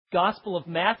Gospel of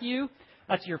Matthew.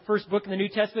 That's your first book in the New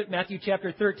Testament, Matthew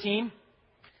chapter 13.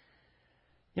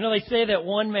 You know, they say that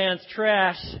one man's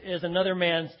trash is another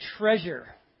man's treasure.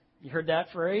 You heard that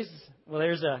phrase? Well,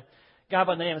 there's a guy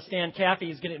by the name of Stan Caffey.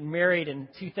 He's getting married in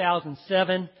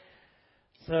 2007.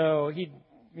 So he'd,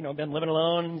 been living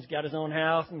alone. He's got his own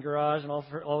house and garage and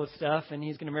all this stuff. And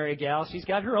he's going to marry a gal. She's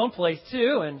got her own place,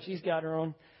 too. And she's got her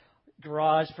own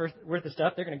garage worth of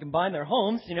stuff. They're going to combine their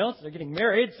homes, so they're getting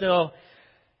married. So,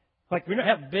 we don't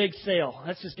have a big sale.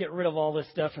 Let's just get rid of all this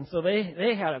stuff. And so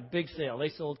they had a big sale. They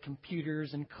sold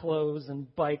computers and clothes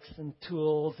and bikes and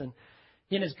tools. And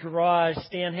in his garage,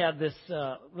 Stan had this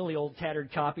really old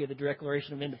tattered copy of the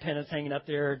Declaration of Independence hanging up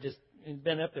there. Just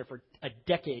been up there for a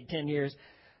decade, 10 years.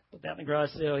 Put that in the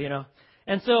garage sale,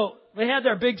 And so they had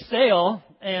their big sale.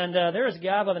 And there was a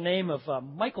guy by the name of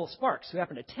Michael Sparks who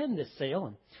happened to attend this sale.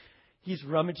 And he's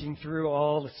rummaging through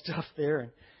all the stuff there,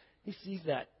 and he sees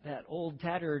that old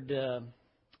tattered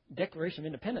Declaration of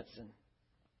Independence, and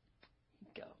he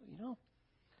go,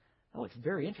 that looks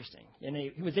very interesting. And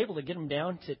he was able to get him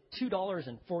down to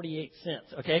 $2.48.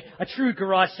 Okay, a true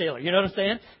garage sailor. You know what I'm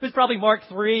saying? It was probably Mark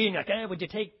III, and hey, would you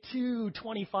take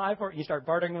 $2.25 for it? And you start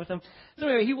bartering with him. So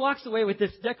anyway, he walks away with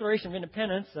this Declaration of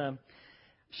Independence.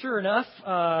 Sure enough,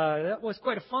 that was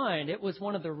quite a find. It was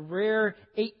one of the rare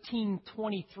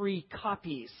 1823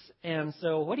 copies. And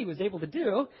so what he was able to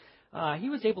do, he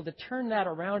was able to turn that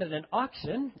around at an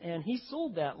auction, and he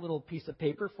sold that little piece of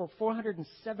paper for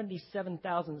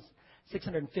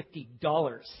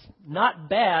 $477,650. Not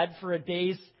bad for a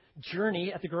day's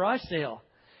journey at the garage sale.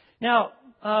 Now,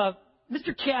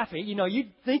 Mr. Caffey,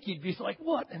 you'd think you'd be like,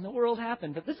 what in the world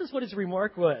happened? But this is what his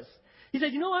remark was. He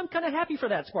said, I'm kind of happy for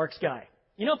that Sparks guy.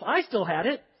 If I still had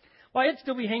it, well, it'd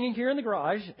still be hanging here in the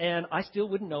garage, and I still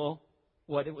wouldn't know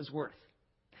what it was worth.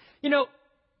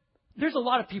 There's a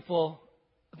lot of people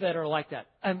that are like that.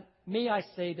 May I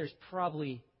say there's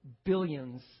probably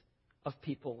billions of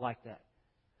people like that.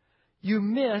 You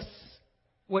miss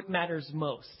what matters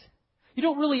most. You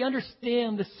don't really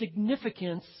understand the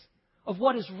significance of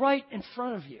what is right in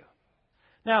front of you.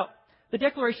 Now, the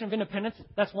Declaration of Independence,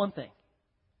 that's one thing.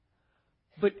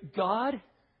 But God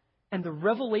and the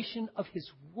revelation of His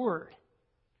Word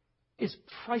is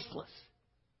priceless.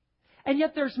 And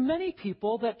yet there's many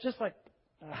people that just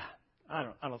I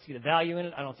don't see the value in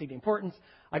it. I don't see the importance.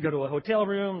 I go to a hotel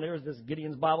room. There's this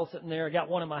Gideon's Bible sitting there. I got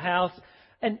one in my house.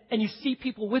 And you see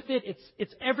people with it.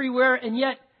 It's everywhere. And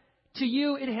yet to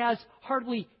you, it has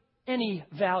hardly any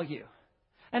value.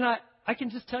 And I can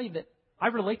just tell you that I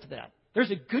relate to that.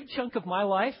 There's a good chunk of my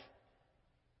life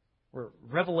where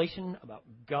revelation about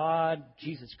God,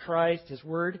 Jesus Christ, His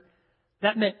Word,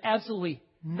 that meant absolutely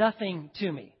nothing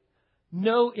to me.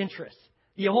 No interest.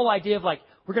 The whole idea of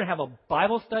we're going to have a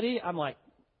Bible study, I'm like,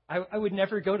 I would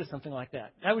never go to something like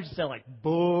that. That would just sound like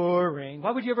boring.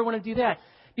 Why would you ever want to do that?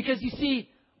 Because you see,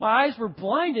 my eyes were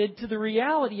blinded to the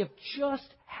reality of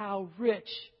just how rich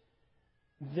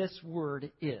this Word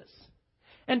is.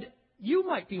 And you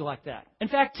might be like that. In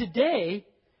fact, today,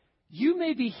 you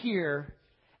may be here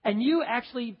and you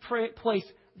actually place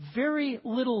very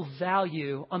little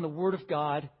value on the Word of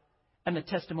God and the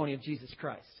testimony of Jesus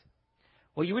Christ.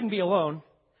 Well, you wouldn't be alone.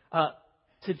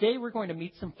 Today we're going to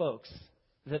meet some folks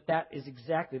that is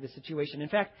exactly the situation. In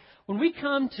fact, when we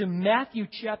come to Matthew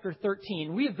chapter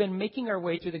 13, we have been making our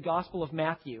way through the Gospel of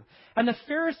Matthew. And the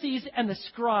Pharisees and the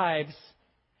scribes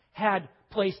had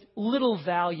placed little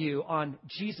value on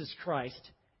Jesus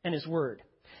Christ and His Word.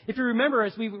 If you remember,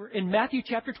 as we were in Matthew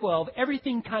chapter 12,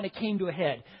 everything kind of came to a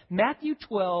head. Matthew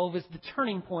 12 is the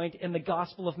turning point in the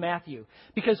Gospel of Matthew.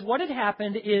 Because what had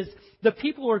happened is the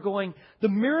people were going, the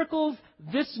miracles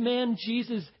this man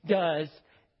Jesus does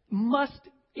must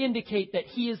indicate that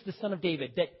He is the Son of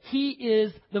David, that He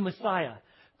is the Messiah.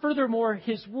 Furthermore,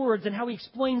 His words and how He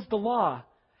explains the law,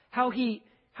 how He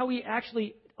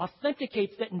actually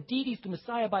authenticates that indeed He's the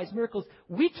Messiah by His miracles.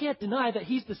 We can't deny that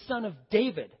He's the Son of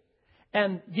David.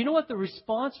 And you know what the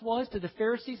response was to the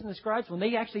Pharisees and the scribes when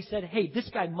they actually said, hey, this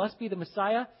guy must be the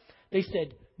Messiah? They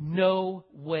said, no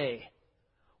way.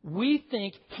 We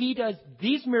think He does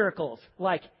these miracles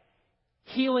like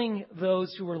healing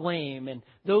those who were lame and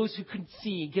those who couldn't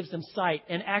see, gives them sight,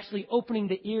 and actually opening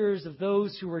the ears of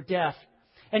those who were deaf,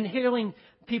 and healing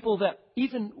people that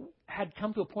even had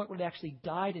come to a point where they actually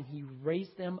died and He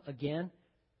raised them again.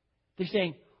 They're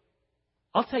saying,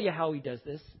 I'll tell you how He does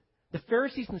this. The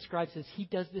Pharisees and the scribes says He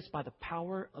does this by the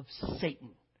power of Satan.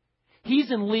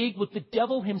 He's in league with the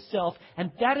devil himself,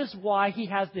 and that is why He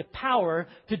has the power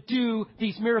to do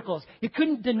these miracles. You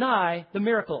couldn't deny the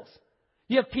miracles.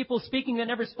 You have people speaking that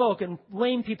never spoke and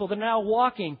lame people that are now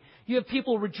walking. You have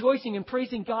people rejoicing and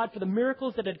praising God for the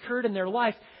miracles that had occurred in their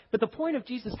life. But the point of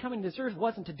Jesus coming to this earth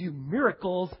wasn't to do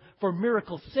miracles for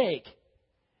miracles' sake.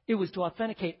 It was to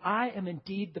authenticate, I am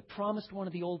indeed the promised one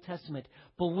of the Old Testament.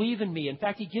 Believe in me. In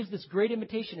fact, he gives this great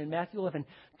invitation in Matthew 11.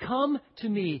 Come to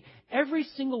me, every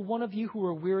single one of you who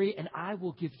are weary, and I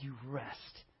will give you rest.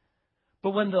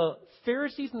 But when the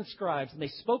Pharisees and the scribes, and they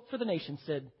spoke for the nation,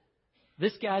 said,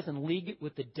 this guy's in league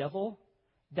with the devil,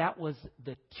 that was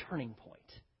the turning point.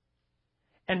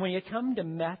 And when you come to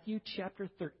Matthew chapter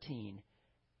 13,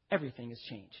 everything has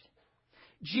changed.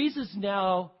 Jesus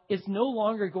now is no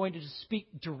longer going to just speak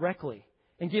directly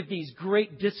and give these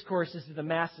great discourses to the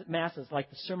masses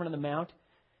like the Sermon on the Mount.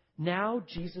 Now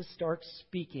Jesus starts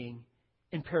speaking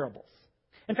in parables.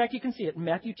 In fact, you can see it in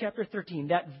Matthew chapter 13.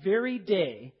 That very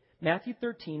day, Matthew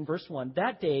 13, verse 1,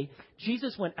 that day,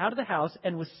 Jesus went out of the house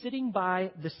and was sitting by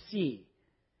the sea.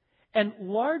 And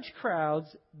large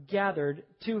crowds gathered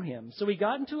to him. So he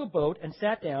got into a boat and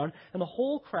sat down, and the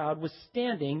whole crowd was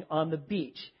standing on the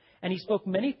beach. And he spoke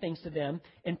many things to them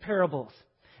in parables.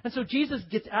 And so Jesus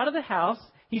gets out of the house.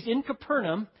 He's in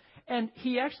Capernaum. And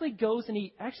he actually goes and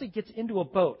he actually gets into a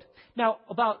boat. Now,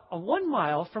 about 1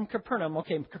 mile from Capernaum,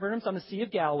 Capernaum's on the Sea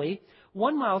of Galilee.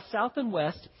 1 mile south and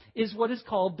west is what is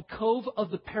called the Cove of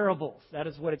the Parables. That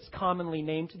is what it's commonly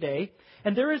named today.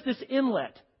 And there is this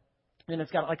inlet. And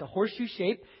it's got like a horseshoe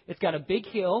shape. It's got a big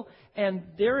hill. And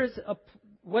there is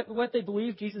what they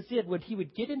believe Jesus did, he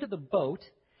would get into the boat,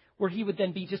 where he would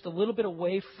then be just a little bit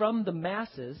away from the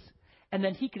masses, and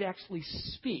then he could actually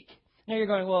speak. Now you're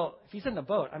going, well, if he's in the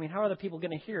boat, how are the people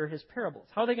going to hear his parables?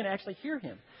 How are they going to actually hear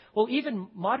him? Well, even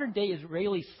modern-day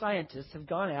Israeli scientists have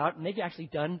gone out, and they've actually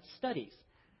done studies.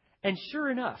 And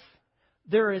sure enough,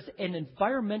 there is an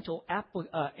environmental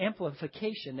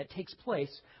amplification that takes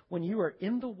place when you are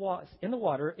in the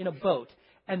water, in a boat,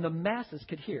 and the masses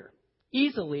could hear.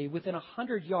 Easily, within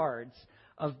 100 yards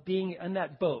of being in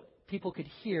that boat, people could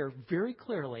hear very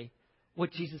clearly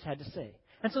what Jesus had to say.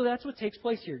 And so that's what takes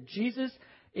place here. Jesus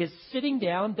is sitting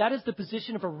down. That is the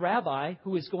position of a rabbi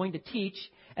who is going to teach.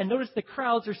 And notice the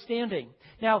crowds are standing.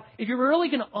 Now, if you're really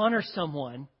going to honor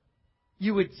someone,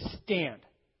 you would stand.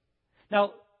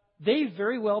 Now, they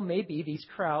very well may be, these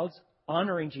crowds,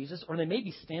 honoring Jesus, or they may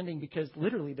be standing because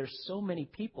literally there's so many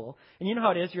people. And you know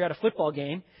how it is, you're at a football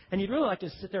game, and you'd really like to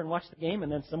sit there and watch the game,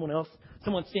 and then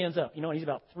someone stands up, and he's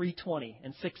about 320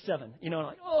 and 6'7",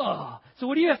 like, oh. So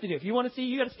what do you have to do? If you want to see,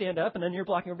 you got to stand up, and then you're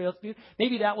blocking everybody else's view.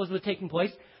 Maybe that was what's taking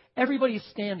place. Everybody is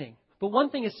standing. But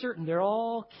one thing is certain, they're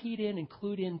all keyed in and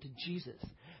clued in to Jesus.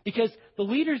 Because the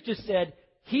leaders just said,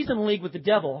 he's in league with the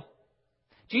devil.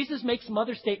 Jesus makes some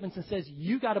other statements and says,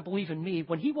 you got to believe in me.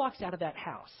 When he walks out of that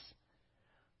house,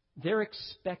 they're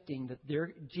expecting that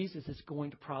Jesus is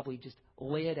going to probably just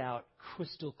lay it out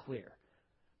crystal clear.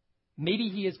 Maybe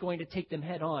he is going to take them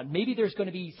head on. Maybe there's going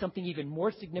to be something even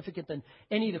more significant than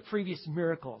any of the previous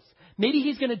miracles. Maybe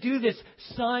he's going to do this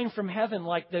sign from heaven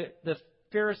like the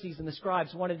Pharisees and the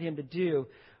scribes wanted him to do.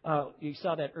 You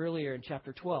saw that earlier in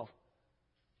chapter 12.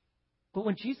 But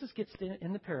when Jesus gets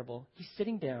in the parable, he's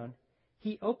sitting down.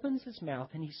 He opens his mouth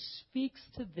and he speaks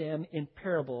to them in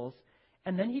parables.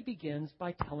 And then he begins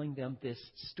by telling them this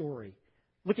story.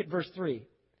 Look at verse 3.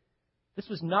 This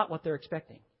was not what they're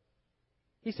expecting.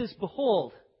 He says,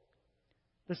 behold,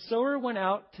 the sower went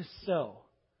out to sow.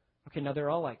 Okay, now they're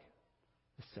all like,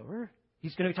 the sower?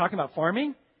 He's going to be talking about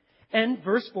farming? And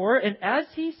verse 4, and as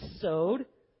he sowed,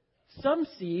 some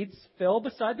seeds fell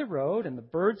beside the road, and the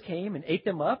birds came and ate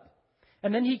them up.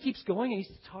 And then he keeps going, and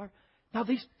he's talking. Now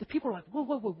the people are like,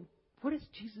 whoa, what is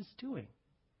Jesus doing?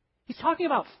 He's talking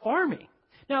about farming.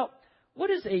 Now, what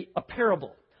is a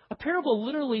parable? A parable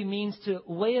literally means to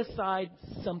lay aside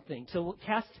something, to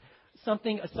cast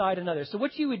something aside another. So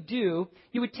what you would do,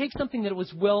 you would take something that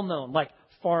was well known, like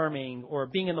farming or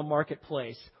being in the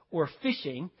marketplace or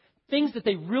fishing, things that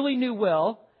they really knew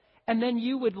well, and then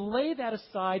you would lay that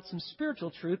aside, some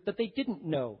spiritual truth that they didn't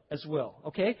know as well.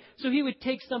 Okay? So he would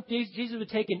take something, Jesus would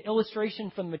take an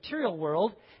illustration from the material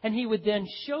world, and he would then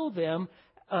show them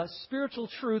spiritual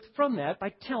truth from that by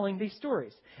telling these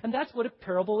stories. And that's what a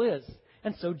parable is.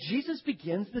 And so Jesus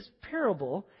begins this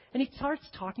parable, and he starts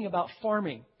talking about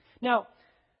farming. Now,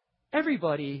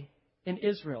 everybody in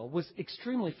Israel was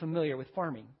extremely familiar with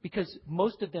farming because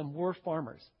most of them were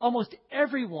farmers. Almost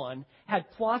everyone had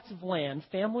plots of land,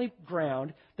 family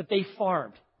ground, that they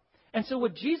farmed. And so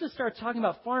when Jesus starts talking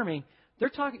about farming,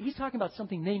 he's talking about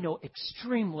something they know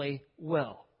extremely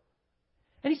well.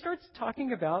 And he starts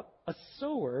talking about a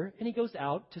sower, and he goes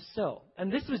out to sow.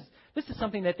 And this is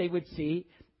something that they would see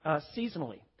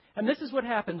seasonally. And this is what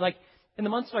happened. Like in the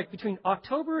months like between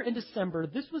October and December,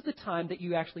 this was the time that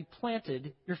you actually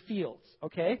planted your fields,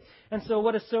 okay? And so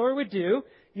what a sower would do,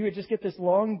 you would just get this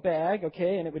long bag,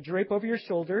 okay, and it would drape over your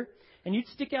shoulder, and you'd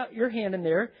stick out your hand in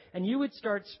there, and you would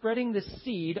start spreading the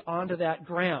seed onto that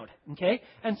ground, okay?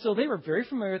 And so they were very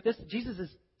familiar with this. Jesus is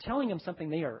telling them something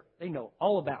they know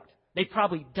all about. They've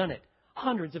probably done it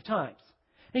hundreds of times.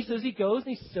 And he says he goes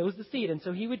and he sows the seed. And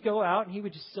so he would go out and he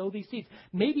would just sow these seeds.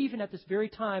 Maybe even at this very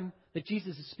time that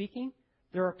Jesus is speaking,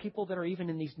 there are people that are even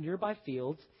in these nearby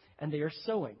fields and they are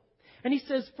sowing. And he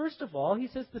says, first of all, he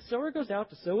says the sower goes out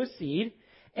to sow a seed.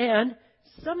 And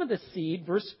some of the seed,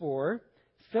 verse 4,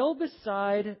 fell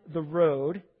beside the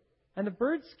road and the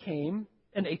birds came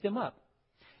and ate them up.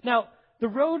 Now, the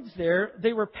roads there,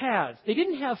 they were paths. They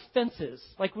didn't have fences.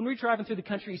 Like when we're driving through the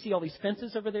country, you see all these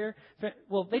fences over there.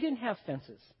 Well, they didn't have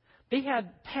fences. They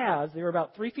had paths. They were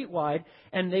about 3 feet wide,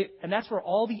 and that's where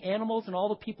all the animals and all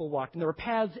the people walked. And there were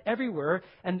paths everywhere,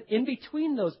 and in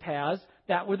between those paths,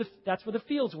 that's where the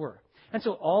fields were. And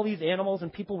so all these animals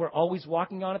and people were always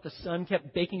walking on it. The sun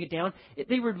kept baking it down.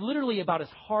 They were literally about as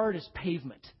hard as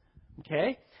pavement.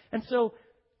 Okay? And so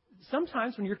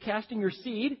sometimes when you're casting your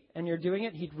seed and you're doing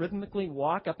it, he'd rhythmically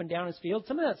walk up and down his field.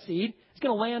 Some of that seed is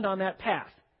going to land on that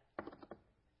path.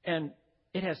 And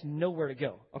it has nowhere to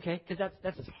go, okay? Because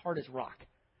that's as hard as rock.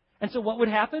 And so what would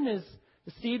happen is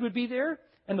the seed would be there,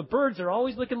 and the birds are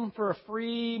always looking for a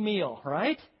free meal,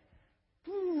 right?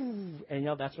 And,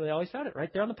 that's where they always found it,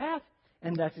 right there on the path.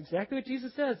 And that's exactly what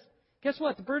Jesus says. Guess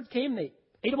what? The birds came, they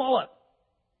ate them all up.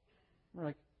 We're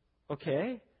like,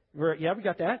 okay. We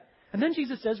got that. And then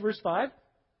Jesus says, verse 5,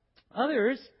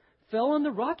 others fell on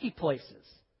the rocky places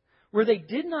where they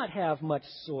did not have much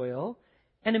soil,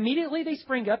 and immediately they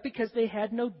sprang up because they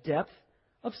had no depth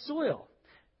of soil.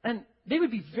 And they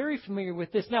would be very familiar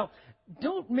with this. Now,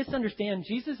 don't misunderstand.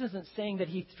 Jesus isn't saying that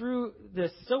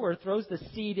the sower throws the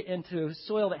seed into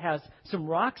soil that has some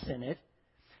rocks in it.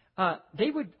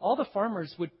 All the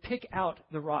farmers would pick out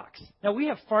the rocks. Now, we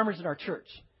have farmers in our church.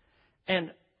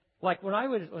 And like when I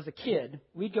was a kid,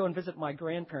 we'd go and visit my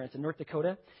grandparents in North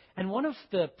Dakota, and one of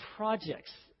the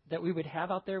projects that we would have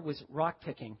out there was rock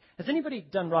picking. Has anybody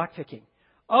done rock picking?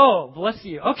 Oh, bless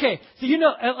you. Okay, so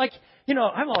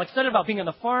I'm all excited about being on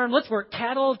the farm. Let's work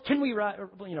cattle. Can we ride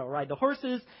the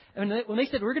horses? And when they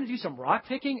said we're going to do some rock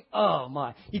picking, oh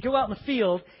my! You go out in the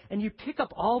field and you pick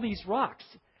up all these rocks.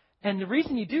 And the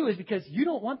reason you do is because you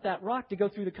don't want that rock to go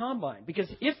through the combine. Because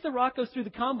if the rock goes through the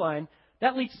combine,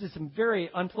 that leads to some very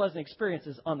unpleasant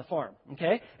experiences on the farm,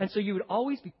 okay? And so you would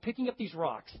always be picking up these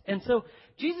rocks. And so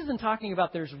Jesus isn't talking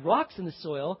about there's rocks in the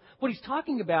soil. What he's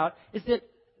talking about is that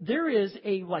there is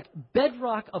a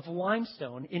bedrock of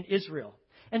limestone in Israel.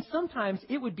 And sometimes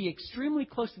it would be extremely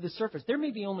close to the surface. There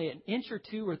may be only an inch or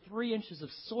 2 or 3 inches of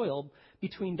soil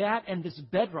between that and this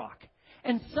bedrock.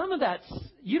 And some of that,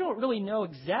 you don't really know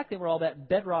exactly where all that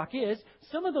bedrock is.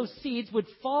 Some of those seeds would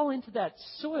fall into that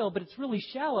soil, but it's really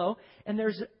shallow, and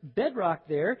there's bedrock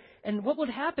there. And what would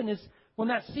happen is when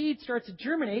that seed starts to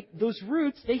germinate, those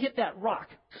roots, they hit that rock.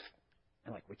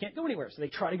 And we can't go anywhere. So they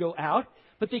try to go out,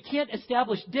 but they can't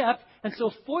establish depth. And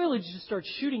so foliage just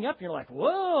starts shooting up, and you're like,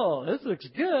 whoa, this looks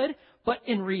good. But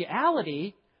in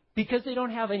reality, because they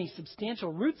don't have any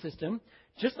substantial root system,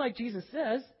 just like Jesus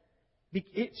says,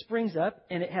 it springs up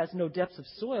and it has no depths of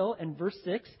soil. And verse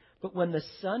 6, but when the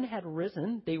sun had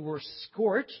risen, they were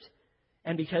scorched.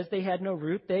 And because they had no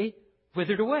root, they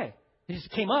withered away. They just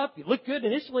came up. It looked good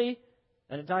initially,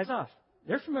 and it dies off.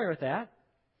 They're familiar with that.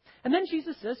 And then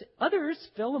Jesus says, others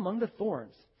fell among the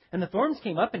thorns. And the thorns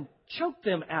came up and choked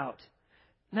them out.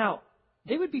 Now,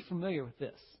 they would be familiar with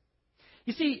this.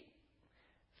 You see,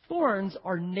 thorns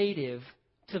are native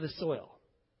to the soil.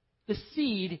 The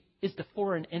seed is the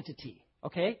foreign entity,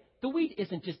 okay? The wheat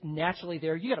isn't just naturally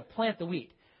there. You got to plant the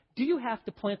wheat. Do you have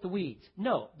to plant the weeds?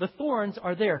 No. The thorns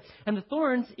are there. And the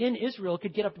thorns in Israel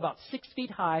could get up to about 6 feet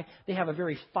high. They have a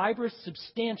very fibrous,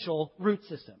 substantial root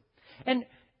system. And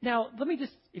now,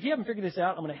 if you haven't figured this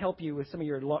out, I'm going to help you with some of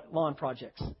your lawn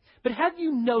projects. But have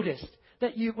you noticed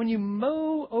that when you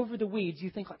mow over the weeds, you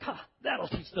think that'll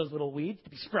teach those little weeds to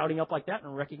be sprouting up like that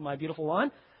and wrecking my beautiful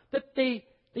lawn? That they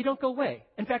don't go away.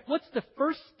 In fact, what's the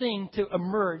first thing to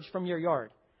emerge from your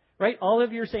yard? Right? All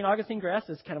of your St. Augustine grass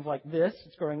is kind of like this.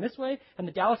 It's growing this way. And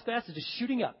the Dallas grass is just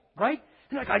shooting up. Right?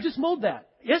 And I just mowed that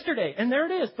yesterday. And there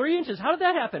it is, 3 inches. How did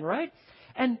that happen? Right?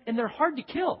 And they're hard to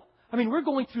kill. I mean, we're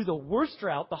going through the worst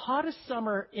drought, the hottest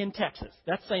summer in Texas.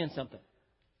 That's saying something.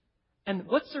 And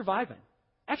what's surviving?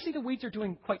 Actually, the weeds are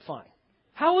doing quite fine.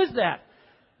 How is that?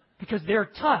 Because they're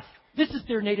tough. This is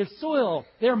their native soil.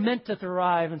 They're meant to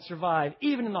thrive and survive,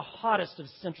 even in the hottest of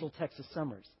central Texas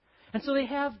summers. And so they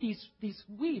have these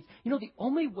weeds. You know, the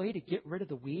only way to get rid of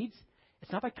the weeds,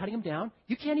 it's not by cutting them down.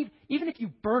 You can't even if you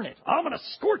burn it, I'm going to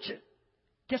scorch it.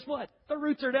 Guess what? The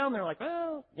roots are down there like,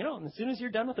 well, you know, and as soon as you're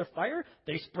done with the fire,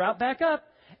 they sprout back up.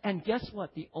 And guess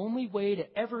what? The only way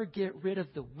to ever get rid of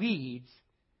the weeds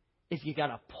is you got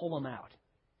to pull them out.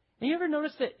 And you ever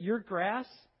notice that your grass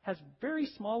has very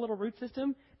small little root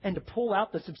system, and to pull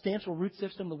out the substantial root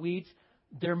system, the weeds,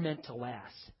 they're meant to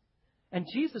last. And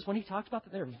Jesus, when he talked about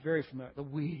that, they're very familiar. The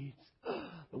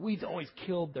weeds always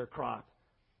killed their crop.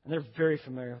 And they're very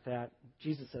familiar with that.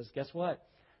 Jesus says, guess what?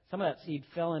 Some of that seed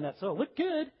fell in that soil. It looked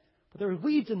good, but there were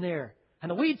weeds in there.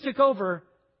 And the weeds took over,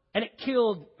 and it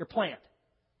killed your plant.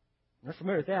 They're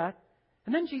familiar with that.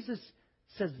 And then Jesus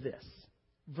says this.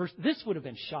 This would have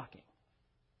been shocking.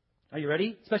 Are you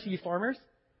ready? Especially you farmers.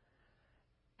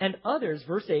 And others,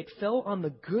 verse 8, fell on the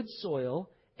good soil,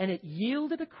 and it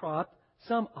yielded a crop,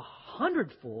 some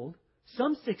 100-fold,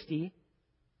 some 60,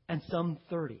 and some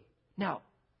 30. Now,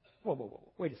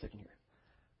 whoa. Wait a second here.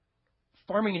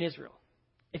 Farming in Israel.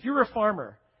 If you're a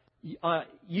farmer,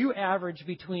 you average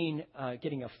between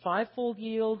getting a 5-fold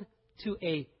yield to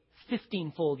a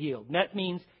 15-fold yield. And that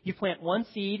means you plant one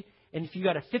seed, and if you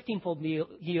got a 15-fold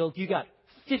yield, you got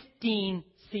 15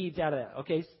 seeds out of that.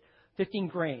 Okay, 15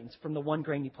 grains from the one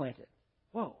grain you planted.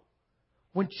 Whoa.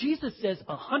 When Jesus says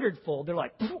 100-fold, they're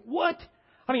like, what?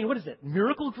 I mean, what is it?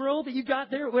 Miracle-Gro that you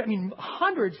got there? I mean,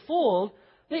 100-fold.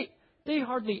 They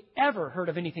hardly ever heard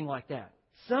of anything like that.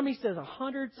 Some, he says,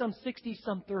 100, some 60,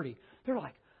 some 30. They're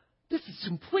like, this is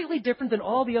completely different than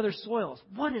all the other soils.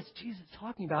 What is Jesus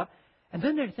talking about? And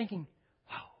then they're thinking,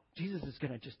 wow, Jesus is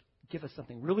going to just give us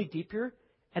something really deep here.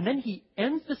 And then he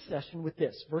ends the session with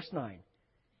this, verse 9.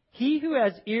 He who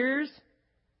has ears,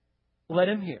 let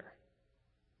him hear.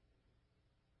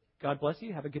 God bless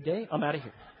you. Have a good day. I'm out of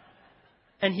here.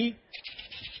 And he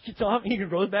gets off and he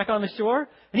goes back on the shore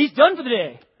and he's done for the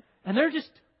day. And they're just,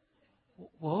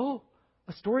 whoa,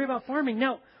 a story about farming.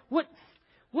 Now, what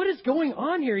is going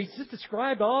on here? He's just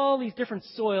described all these different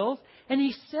soils. And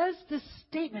he says this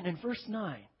statement in verse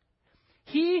 9.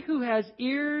 He who has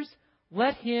ears,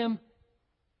 let him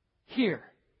hear.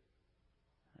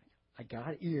 I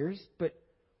got ears, but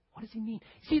what does he mean?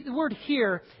 See, the word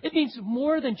hear, it means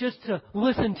more than just to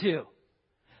listen to.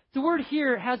 The word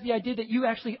hear has the idea that you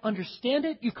actually understand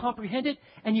it, you comprehend it,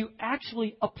 and you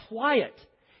actually apply it.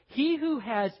 He who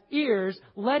has ears,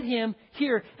 let him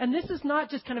hear. And this is not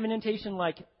just kind of an invitation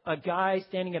like a guy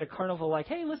standing at a carnival like,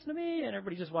 hey, listen to me, and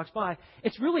everybody just walks by.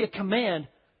 It's really a command.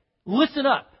 Listen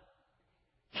up.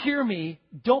 Hear me.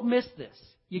 Don't miss this.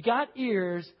 You got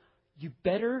ears. You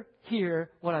better hear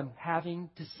what I'm having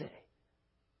to say.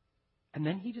 And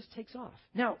then he just takes off.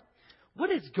 Now,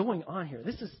 what is going on here?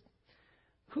 This is,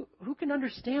 who can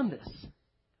understand this?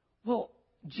 Well,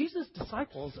 Jesus'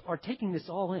 disciples are taking this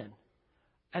all in.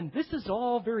 And this is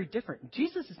all very different.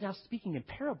 Jesus is now speaking in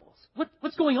parables.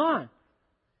 What's going on?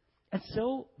 And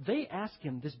so they ask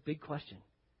him this big question.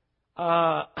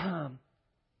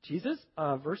 Jesus,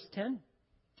 verse 10.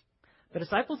 The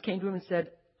disciples came to him and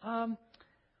said,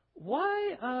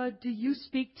 why do you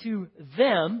speak to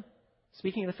them,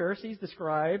 speaking of the Pharisees, the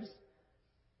scribes,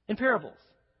 in parables?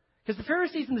 Because the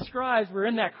Pharisees and the scribes were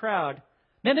in that crowd.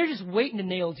 Man, they're just waiting to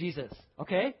nail Jesus,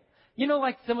 okay? You know,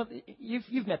 like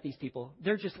you've met these people.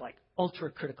 They're just like ultra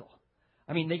critical.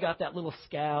 I mean, they got that little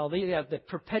scowl. They have the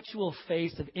perpetual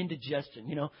face of indigestion,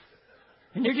 you know.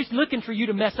 And they're just looking for you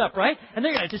to mess up, right? And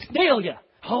they're going to just nail you.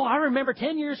 Oh, I remember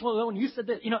 10 years ago when you said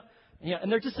that, you know.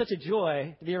 And they're just such a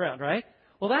joy to be around, right?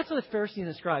 Well, that's what the Pharisees and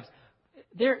the scribes.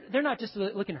 They're not just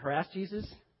looking to harass Jesus.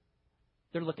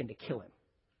 They're looking to kill him.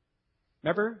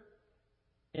 Remember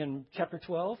in chapter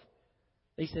 12?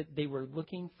 They said they were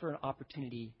looking for an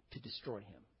opportunity to destroy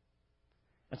him.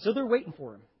 And so they're waiting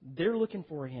for him. They're looking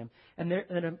for him. And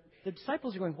the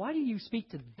disciples are going, why do you speak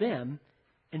to them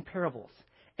in parables?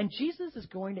 And Jesus is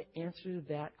going to answer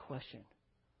that question.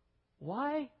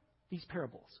 Why these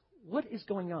parables? What is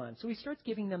going on? So he starts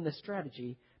giving them the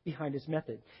strategy behind his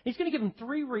method. He's going to give them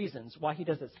 3 reasons why he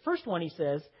does this. The first one, he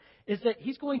says, is that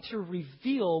he's going to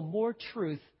reveal more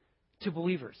truth to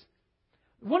believers.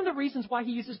 One of the reasons why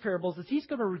he uses parables is he's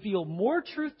going to reveal more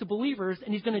truth to believers,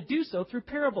 and he's going to do so through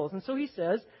parables. And so he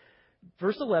says,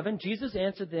 verse 11, Jesus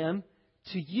answered them,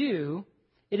 to you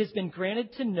it has been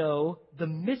granted to know the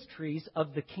mysteries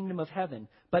of the kingdom of heaven,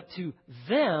 but to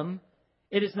them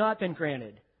it has not been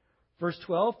granted. Verse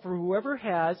 12, for whoever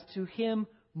has, to him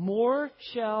more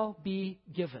shall be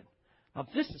given. Now,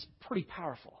 this is pretty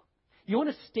powerful. You want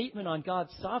a statement on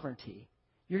God's sovereignty?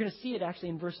 You're going to see it actually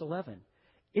in verse 11.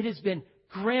 It has been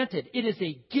granted. It is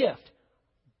a gift.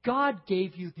 God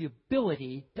gave you the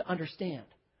ability to understand.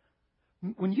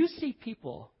 When you see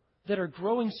people that are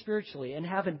growing spiritually and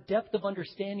have a depth of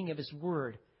understanding of His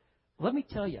Word, let me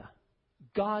tell you,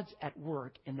 God's at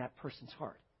work in that person's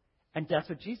heart. And that's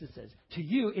what Jesus says. To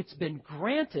you, it's been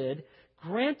granted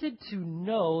to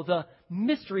know the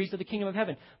mysteries of the kingdom of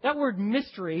heaven. That word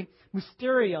mystery,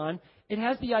 mysterion, it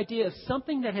has the idea of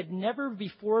something that had never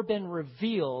before been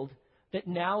revealed that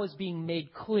now is being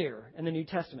made clear in the New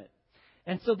Testament.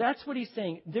 And so that's what he's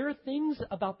saying. There are things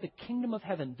about the kingdom of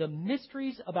heaven, the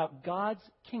mysteries about God's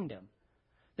kingdom,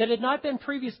 that had not been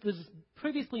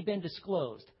previously been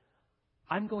disclosed.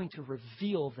 I'm going to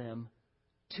reveal them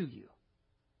to you.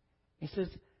 He says,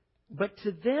 but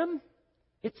to them,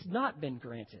 it's not been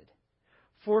granted.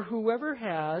 For whoever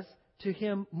has, to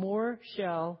him more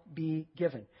shall be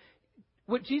given.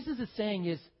 What Jesus is saying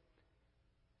is,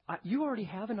 you already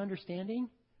have an understanding.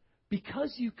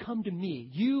 Because you come to me,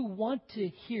 you want to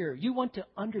hear, you want to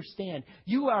understand.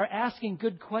 You are asking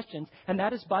good questions. And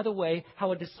that is, by the way,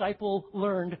 how a disciple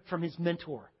learned from his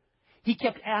mentor. He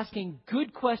kept asking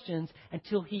good questions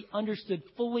until he understood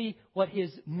fully what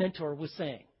his mentor was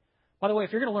saying. By the way,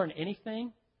 if you're going to learn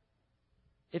anything,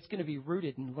 it's going to be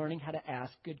rooted in learning how to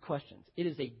ask good questions. It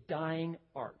is a dying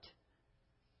art.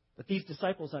 But these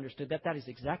disciples understood that that is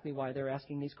exactly why they're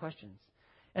asking these questions.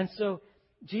 And so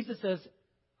Jesus says,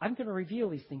 I'm going to reveal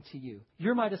these things to you.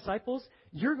 You're my disciples.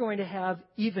 You're going to have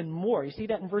even more. You see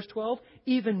that in verse 12?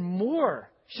 Even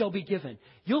more shall be given.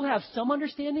 You'll have some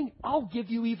understanding. I'll give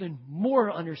you even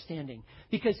more understanding.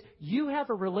 Because you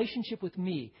have a relationship with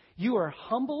me. You are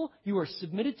humble. You are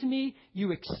submitted to me.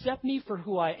 You accept me for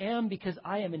who I am because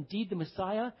I am indeed the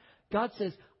Messiah. God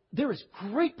says, there is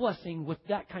great blessing with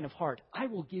that kind of heart. I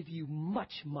will give you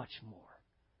much, much more.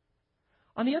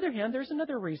 On the other hand, there's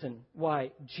another reason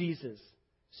why Jesus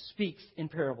speaks in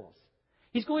parables.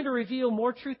 He's going to reveal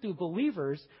more truth to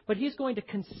believers, but he's going to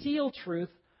conceal truth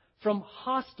from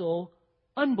hostile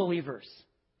unbelievers.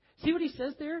 See what he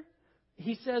says there?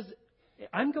 He says,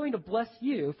 I'm going to bless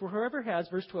you, for whoever has,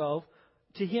 verse 12,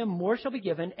 to him more shall be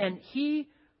given, and he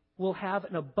will have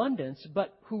an abundance,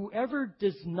 but whoever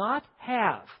does not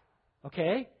have,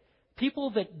 okay, people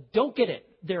that don't get it,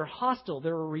 they're hostile,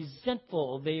 they're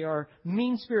resentful, they are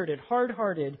mean-spirited,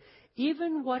 hard-hearted,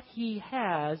 even what he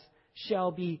has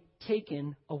shall be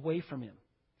taken away from him.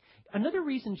 Another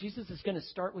reason Jesus is going to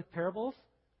start with parables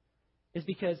is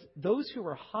because those who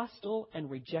are hostile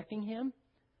and rejecting him,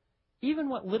 even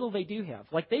what little they do have,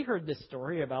 like they heard this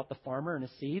story about the farmer and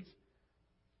his seeds,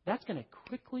 that's going to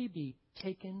quickly be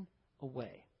taken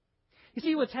away. You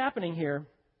see what's happening here?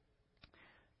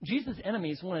 Jesus'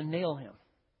 enemies want to nail him.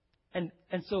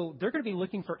 And so they're going to be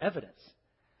looking for evidence.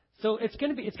 So it's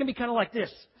going to be kind of like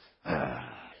this. Man,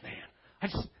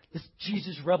 this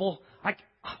Jesus rebel, I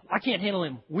can't handle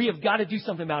him. We have got to do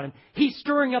something about him. He's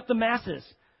stirring up the masses.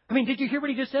 I mean, did you hear what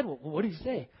he just said? Well, what did he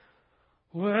say?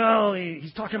 Well,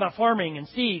 he's talking about farming and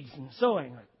seeds and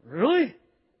sowing. Like, really?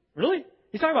 Really?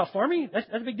 He's talking about farming? That's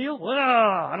a big deal? Well,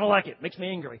 I don't like it. Makes me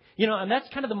angry. And that's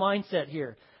kind of the mindset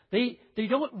here. They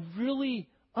don't really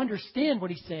understand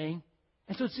what he's saying,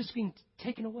 and so it's just being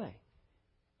taken away.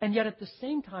 And yet at the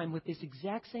same time, with this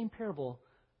exact same parable,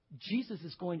 Jesus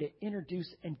is going to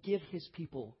introduce and give his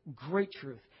people great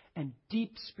truth and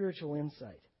deep spiritual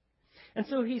insight. And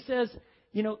so he says,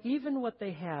 even what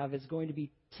they have is going to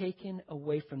be taken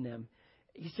away from them.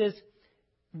 He says,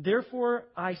 therefore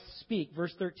I speak,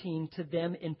 verse 13, to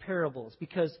them in parables,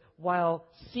 because while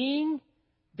seeing,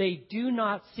 they do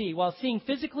not see. While seeing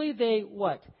physically, they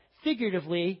what?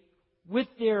 Figuratively, with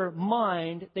their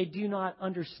mind, they do not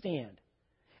understand.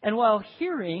 And while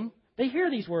hearing, they hear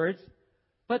these words,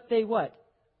 but they what?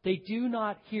 They do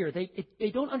not hear. They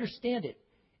don't understand it.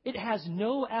 It has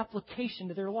no application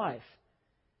to their life.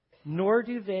 Nor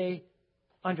do they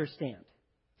understand.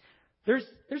 There's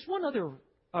one other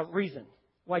reason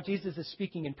why Jesus is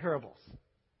speaking in parables.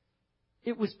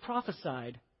 It was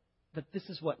prophesied that this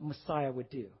is what Messiah would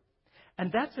do.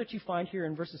 And that's what you find here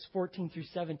in verses 14 through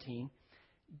 17.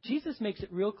 Jesus makes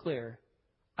it real clear.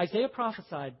 Isaiah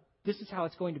prophesied, this is how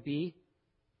it's going to be.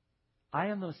 I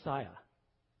am the Messiah.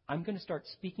 I'm going to start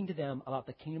speaking to them about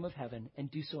the kingdom of heaven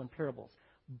and do so in parables.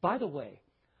 By the way,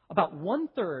 about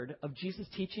 1/3 of Jesus'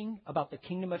 teaching about the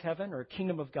kingdom of heaven or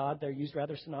kingdom of God, they're used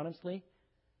rather synonymously,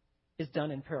 is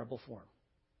done in parable form,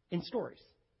 in stories.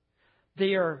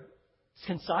 They are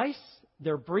concise,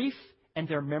 they're brief, and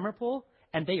they're memorable,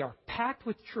 and they are packed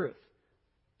with truth.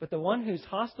 But the one who's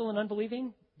hostile and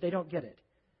unbelieving, they don't get it.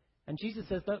 And Jesus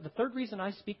says the third reason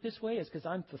I speak this way is because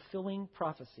I'm fulfilling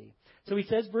prophecy. So he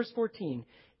says, verse 14,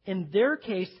 in their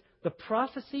case, the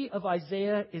prophecy of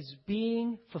Isaiah is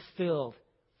being fulfilled.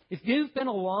 If you've been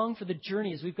along for the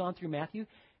journey as we've gone through Matthew,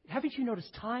 haven't you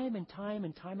noticed time and time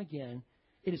and time again,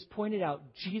 it is pointed out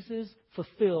Jesus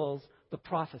fulfills the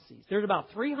prophecies. There's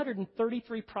about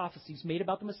 333 prophecies made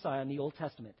about the Messiah in the Old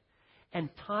Testament. And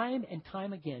time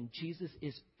again, Jesus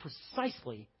is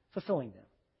precisely fulfilling them.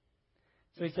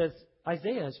 So he says,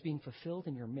 Isaiah is being fulfilled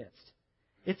in your midst.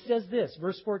 It says this,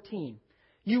 verse 14,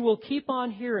 you will keep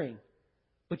on hearing,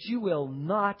 but you will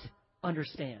not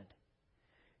understand.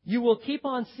 You will keep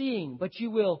on seeing, but you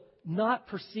will not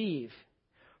perceive.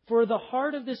 For the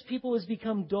heart of this people has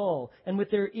become dull, and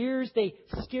with their ears they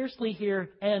scarcely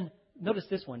hear, and notice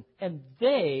this one, and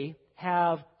they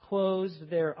have closed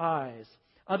their eyes.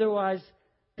 Otherwise,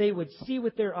 they would see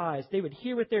with their eyes, they would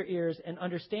hear with their ears, and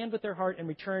understand with their heart and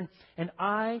return, and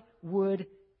I would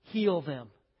heal them.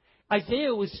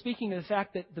 Isaiah was speaking of the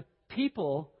fact that the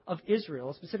people of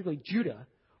Israel, specifically Judah,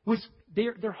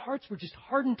 their hearts were just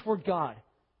hardened toward God.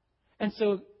 And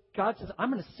so God says,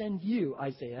 I'm going to send you,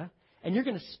 Isaiah, and you're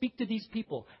going to speak to these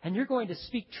people, and you're going to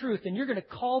speak truth, and you're going to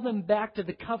call them back to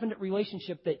the covenant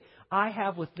relationship that I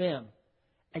have with them.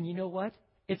 And you know what?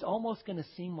 It's almost going to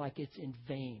seem like it's in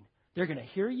vain. They're going to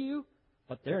hear you,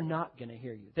 but they're not going to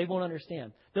hear you. They won't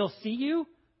understand. They'll see you,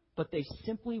 but they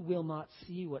simply will not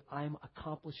see what I'm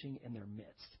accomplishing in their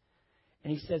midst.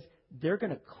 And he says, they're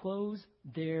going to close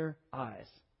their eyes.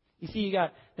 You see, you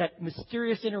got that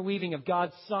mysterious interweaving of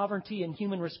God's sovereignty and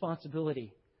human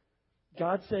responsibility.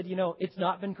 God said, it's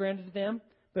not been granted to them,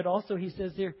 but also he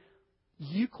says there,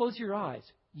 you close your eyes.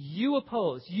 You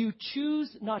oppose. You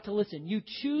choose not to listen. You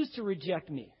choose to reject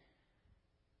me.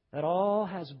 That all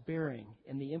has bearing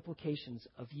in the implications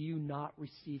of you not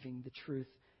receiving the truth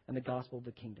and the gospel of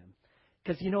the kingdom.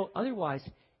 Because, otherwise,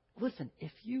 listen,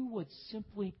 if you would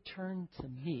simply turn to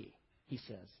me, he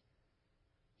says,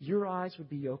 your eyes would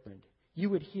be opened. You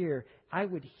would hear. I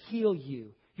would heal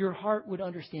you. Your heart would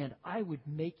understand. I would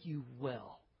make you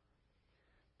well.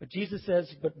 But Jesus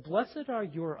says, but blessed are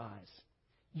your eyes.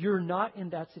 You're not in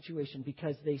that situation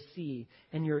because they see,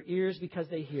 and your ears because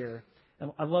they hear.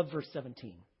 And I love verse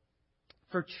 17.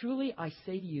 For truly I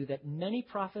say to you that many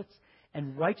prophets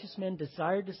and righteous men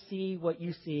desired to see what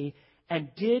you see and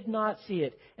did not see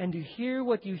it, and to hear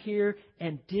what you hear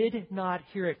and did not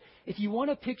hear it. If you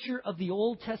want a picture of the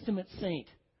Old Testament saint,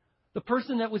 the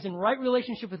person that was in right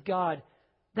relationship with God,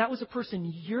 that was a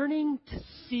person yearning to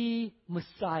see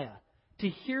Messiah, to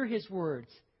hear his words,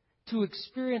 to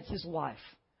experience his life.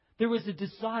 There was a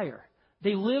desire.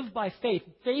 They lived by faith.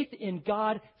 Faith in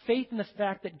God, faith in the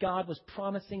fact that God was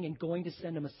promising and going to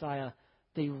send a Messiah.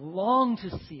 They longed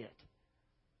to see it.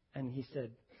 And he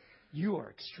said, you are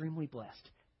extremely blessed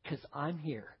because I'm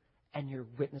here and you're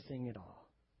witnessing it all.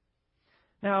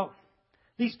 Now,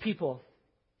 these people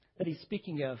that he's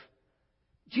speaking of,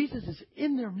 Jesus is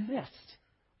in their midst.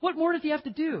 What more does he have to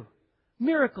do?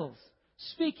 Miracles,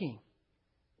 speaking,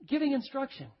 giving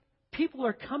instruction. People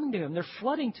are coming to him. They're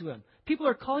flooding to him. People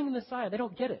are calling him Messiah. They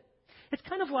don't get it. It's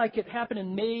kind of like it happened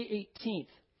in May 18th,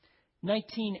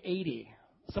 1980.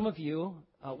 Some of you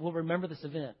will remember this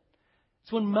event.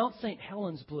 It's when Mount St.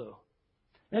 Helens blew.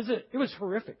 It was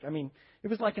horrific. I mean, it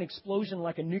was like an explosion,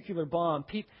 like a nuclear bomb.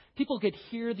 People could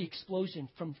hear the explosion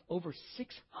from over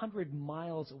 600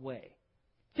 miles away.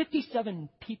 57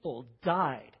 people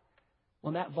died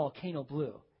when that volcano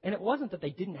blew. And it wasn't that they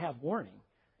didn't have warning.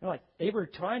 They were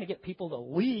trying to get people to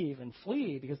leave and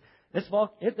flee because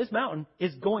this mountain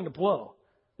is going to blow.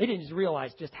 They didn't just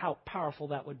realize just how powerful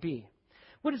that would be.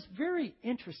 What is very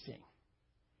interesting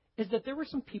is that there were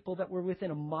some people that were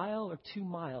within a mile or 2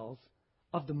 miles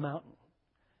of the mountain.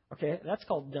 Okay, that's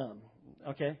called dumb.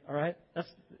 Okay, all right.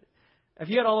 If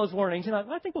you had all those warnings,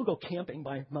 I think we'll go camping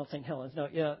by Mount St. Helens. No,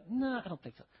 I don't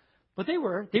think so. But they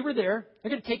were there. They're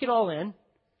going to take it all in.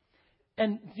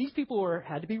 And these people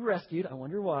had to be rescued. I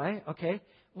wonder why. Okay.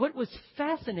 What was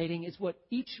fascinating is what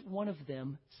each one of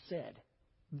them said.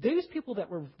 Those people that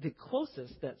were the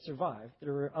closest that survived,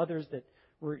 there were others that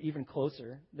were even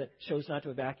closer that chose not to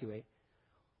evacuate.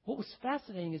 What was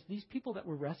fascinating is these people that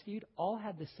were rescued all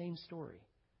had the same story.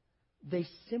 They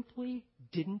simply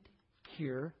didn't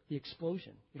hear the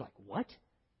explosion. You're like, what?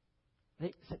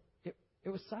 They said it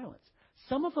was silence.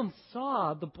 Some of them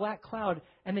saw the black cloud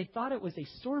and they thought it was a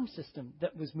storm system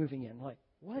that was moving in. Like,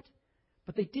 what?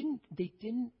 But they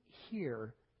didn't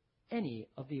hear any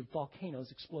of the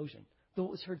volcano's explosion, though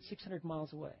it was heard 600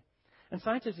 miles away. And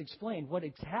scientists explained what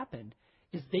had happened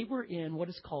is they were in what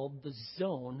is called the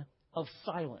zone of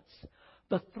silence.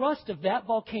 The thrust of that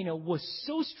volcano was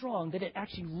so strong that it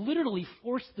actually literally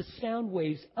forced the sound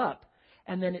waves up,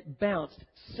 and then it bounced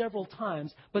several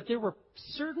times. But there were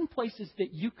certain places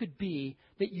that you could be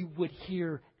that you would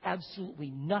hear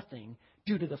absolutely nothing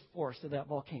due to the force of that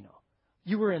volcano.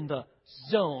 You were in the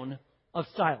zone of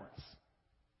silence.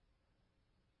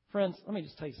 Friends, let me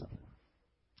just tell you something.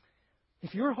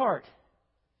 If your heart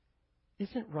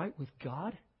isn't right with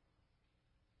God,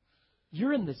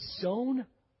 you're in the zone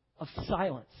of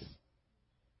silence.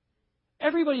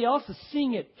 Everybody else is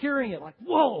seeing it, hearing it, like,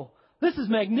 whoa, this is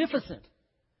magnificent.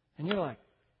 And you're like,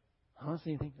 I don't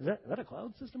see anything. Is that a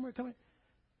cloud system we're coming?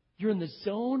 You're in the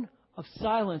zone of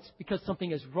silence because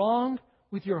something is wrong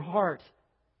with your heart.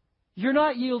 You're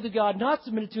not yielded to God, not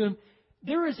submitted to Him.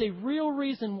 There is a real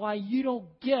reason why you don't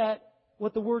get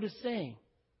what the Word is saying.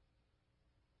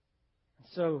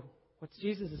 So what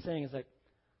Jesus is saying is like,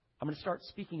 I'm going to start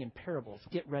speaking in parables.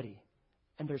 Get ready.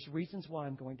 And there's reasons why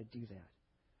I'm going to do that.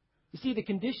 You see, the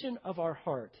condition of our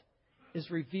heart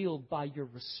is revealed by your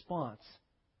response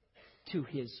to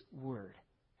His Word.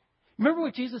 Remember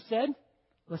what Jesus said?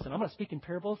 Listen, I'm going to speak in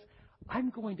parables. I'm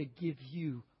going to give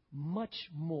you much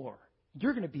more.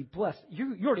 You're going to be blessed.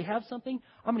 You already have something.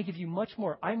 I'm going to give you much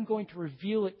more. I'm going to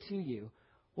reveal it to you.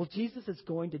 Well, Jesus is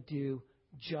going to do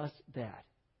just that.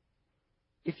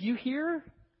 If you hear,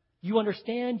 you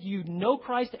understand, you know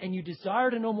Christ, and you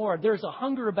desire to know more, there's a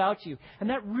hunger about you. And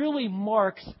that really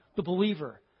marks the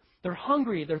believer. They're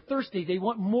hungry. They're thirsty. They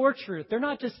want more truth. They're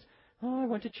not just, I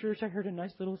went to church. I heard a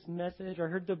nice little message. I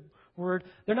heard the word.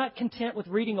 They're not content with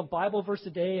reading a Bible verse a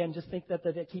day and just think that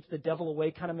it keeps the devil away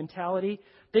kind of mentality.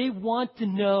 They want to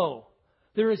know.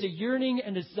 There is a yearning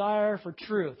and desire for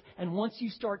truth. And once you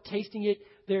start tasting it,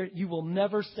 you will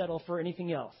never settle for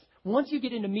anything else. Once you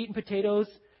get into meat and potatoes,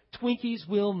 Twinkies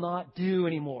will not do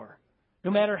anymore, no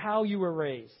matter how you were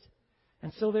raised.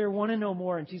 And so they want to know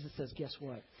more. And Jesus says, guess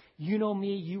what? You know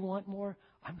me. You want more?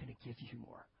 I'm going to give you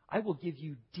more. I will give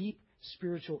you deep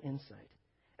spiritual insight.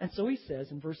 And so He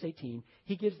says in verse 18,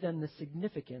 He gives them the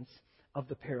significance of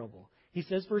the parable. He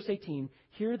says, verse 18,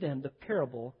 hear then the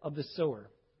parable of the sower.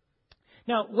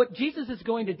 Now, what Jesus is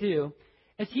going to do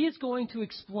is He is going to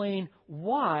explain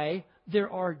why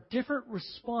there are different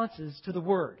responses to the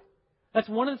word. That's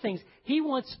one of the things. He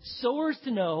wants sowers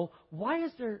to know, why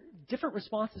is there different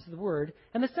responses to the word?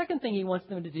 And the second thing He wants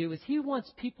them to do is He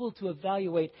wants people to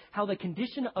evaluate how the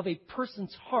condition of a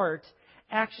person's heart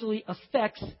actually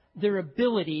affects their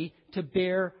ability to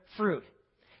bear fruit.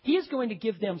 He is going to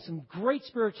give them some great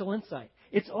spiritual insight.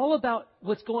 It's all about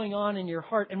what's going on in your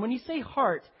heart. And when you say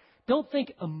heart, don't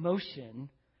think emotion.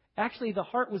 Actually, the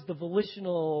heart was the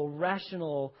volitional,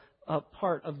 rational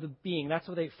part of the being. That's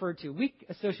what they referred to. We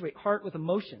associate heart with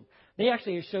emotion. They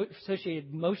actually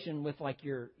associated emotion with like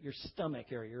your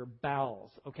stomach or your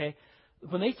bowels, okay?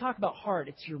 When they talk about heart,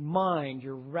 it's your mind,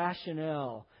 your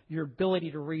rationale, your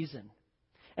ability to reason.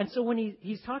 And so when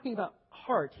he's talking about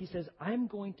heart, he says, I'm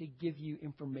going to give you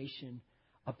information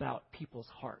about people's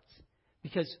hearts.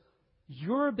 Because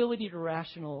your ability to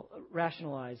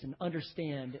rationalize and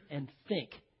understand and think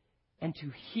and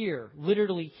to hear,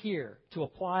 literally hear, to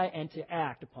apply and to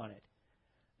act upon it,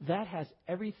 that has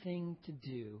everything to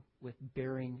do with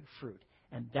bearing fruit.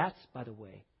 And that's, by the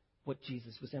way, what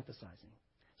Jesus was emphasizing.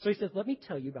 So he says, let me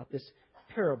tell you about this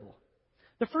parable.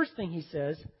 The first thing he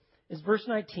says is verse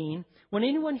 19, when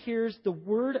anyone hears the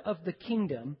word of the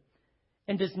kingdom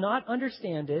and does not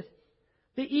understand it,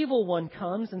 the evil one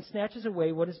comes and snatches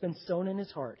away what has been sown in his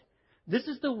heart. This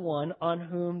is the one on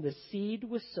whom the seed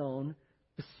was sown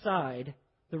beside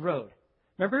the road.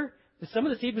 Remember, some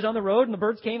of the seed was on the road and the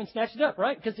birds came and snatched it up,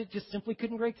 right? Because it just simply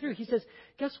couldn't break through. He says,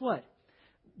 guess what?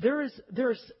 There's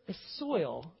a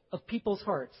soil of people's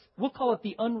hearts. We'll call it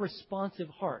the unresponsive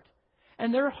heart.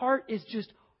 And their heart is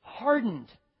just hardened.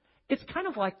 It's kind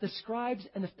of like the scribes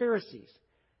and the Pharisees.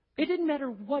 It didn't matter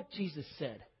what Jesus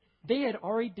said. They had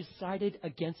already decided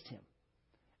against Him.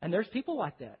 And there's people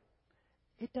like that.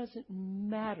 It doesn't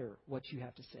matter what you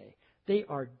have to say. They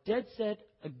are dead set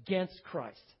against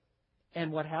Christ.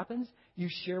 And what happens? You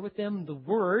share with them the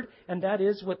Word, and that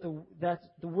is what the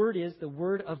Word is, the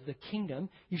Word of the kingdom.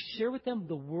 You share with them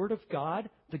the Word of God,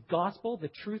 the gospel,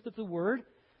 the truth of the Word,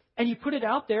 and you put it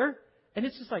out there, and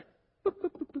it's just like, boop,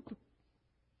 boop, boop, boop, boop.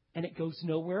 And it goes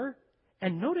nowhere.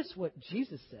 And notice what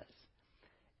Jesus says.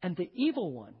 And the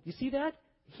evil one, you see that?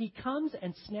 He comes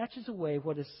and snatches away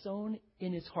what is sown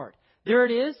in his heart. There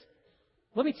it is.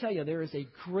 Let me tell you, there is a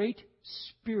great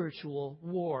spiritual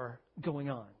war going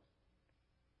on.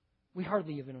 We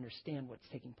hardly even understand what's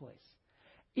taking place.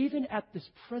 Even at this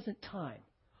present time,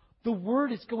 the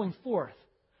word is going forth,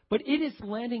 but it is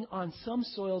landing on some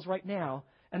soils right now,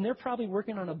 and they're probably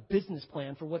working on a business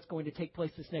plan for what's going to take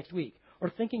place this next week, or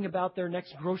thinking about their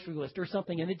next grocery list or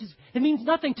something, and it means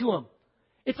nothing to them.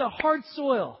 It's a hard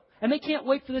soil, and they can't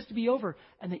wait for this to be over.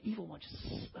 And the evil one just,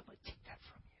 let me take that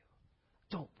from you.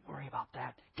 Don't worry about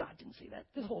that. God didn't say that.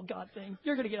 this whole God thing.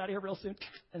 You're going to get out of here real soon.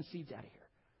 And seeds out of here.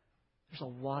 There's a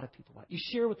lot of people like that. You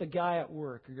share with a guy at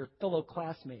work or your fellow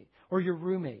classmate or your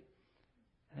roommate.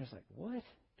 And it's like, what?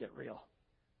 Get real.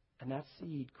 And that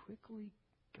seed quickly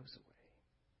goes away.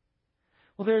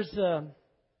 Well, there's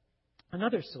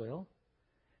another soil.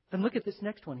 And look at this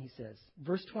next one, he says.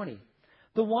 Verse 20.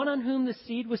 The one on whom the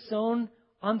seed was sown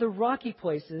on the rocky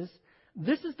places,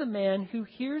 this is the man who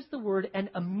hears the word and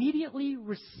immediately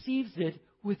receives it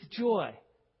with joy.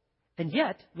 And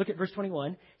yet, look at verse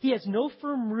 21, he has no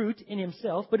firm root in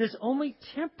himself, but is only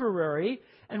temporary.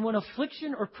 And when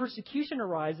affliction or persecution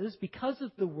arises because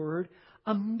of the word,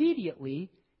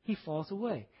 immediately he falls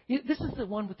away. This is the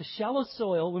one with the shallow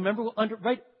soil. Remember,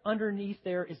 right underneath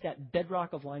there is that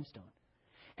bedrock of limestone.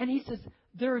 And he says,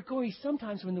 there are going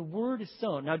sometimes when the word is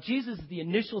sown. Now, Jesus is the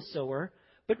initial sower,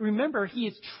 but remember, he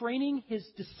is training his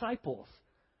disciples,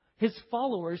 his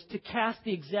followers, to cast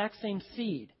the exact same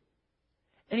seed.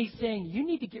 And he's saying, you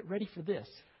need to get ready for this.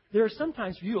 There are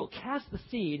sometimes you will cast the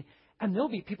seed, and there'll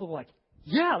be people like,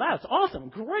 yeah, that's awesome,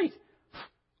 great.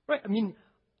 Right? I mean,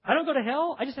 I don't go to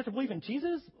hell. I just have to believe in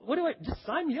Jesus. Just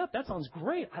sign me up. That sounds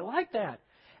great. I like that.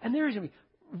 And there is going to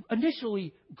be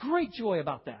initially great joy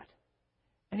about that.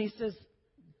 And he says,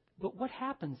 but what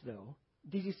happens though?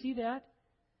 Did you see that?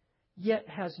 Yet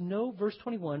has no, verse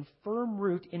 21, firm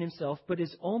root in himself, but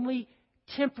is only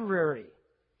temporary.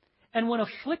 And when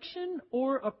affliction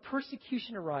or a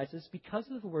persecution arises because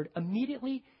of the word,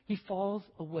 immediately he falls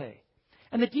away.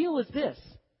 And the deal is this.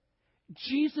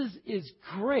 Jesus is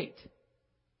great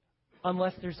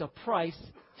unless there's a price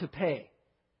to pay.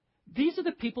 These are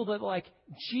the people that like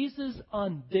Jesus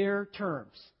on their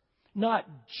terms, not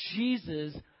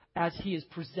Jesus as he is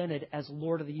presented as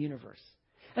Lord of the universe.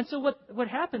 And so what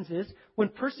happens is when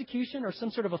persecution or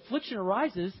some sort of affliction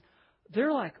arises,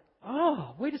 they're like,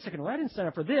 oh, wait a second, I didn't sign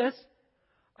up for this.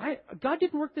 God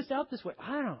didn't work this out this way.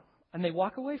 I don't. And they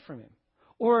walk away from him.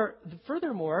 Or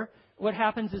furthermore, what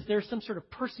happens is there's some sort of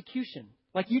persecution.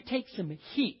 Like you take some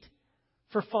heat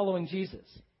for following Jesus.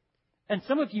 And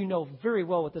some of you know very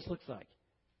well what this looks like.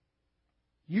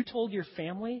 You told your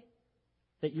family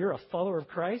that you're a follower of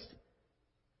Christ,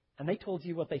 and they told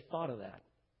you what they thought of that.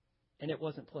 And it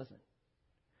wasn't pleasant.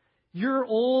 Your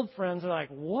old friends are like,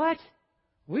 what?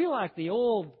 We like the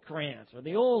old Grant or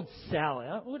the old Sally.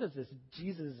 What is this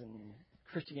Jesus and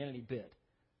Christianity bit?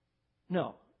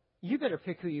 No. You better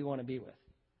pick who you want to be with.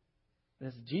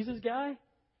 This Jesus guy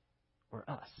or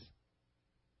us?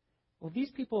 Well,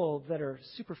 these people that are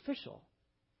superficial,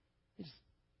 they just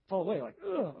fall away like,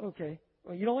 oh, okay.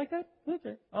 Well, you don't like that?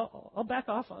 Okay. I'll back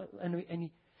off.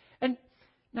 And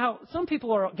now, some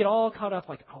people get all caught up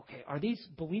like, okay, are these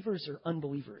believers or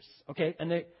unbelievers? Okay,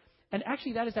 and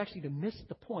actually that is actually to miss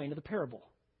the point of the parable.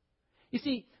 You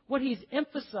see, what he's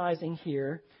emphasizing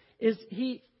here is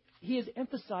he is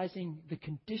emphasizing the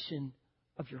condition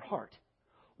of your heart.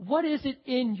 What is it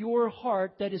in your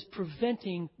heart that is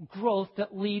preventing growth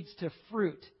that leads to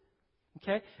fruit?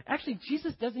 Okay, actually,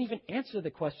 Jesus doesn't even answer the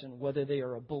question whether they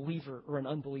are a believer or an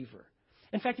unbeliever.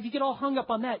 In fact, if you get all hung up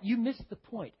on that, you miss the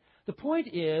point. The point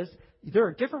is, there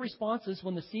are different responses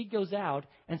when the seed goes out.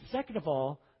 And second of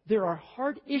all, there are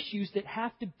heart issues that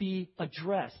have to be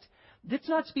addressed. It's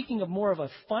not speaking of more of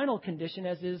a final condition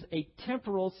as is a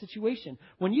temporal situation.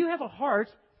 When you have a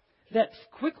heart that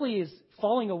quickly is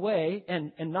falling away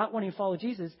and not wanting to follow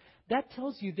Jesus, that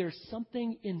tells you there's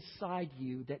something inside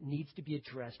you that needs to be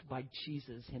addressed by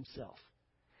Jesus himself.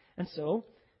 And so,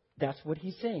 that's what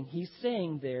he's saying. He's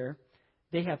saying there,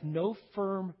 they have no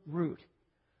firm root.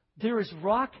 There is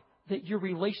rock that your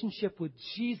relationship with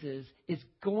Jesus is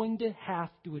going to have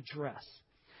to address.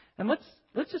 And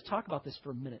let's just talk about this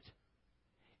for a minute.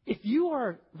 If you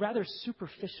are rather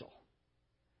superficial,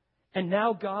 and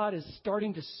now God is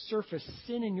starting to surface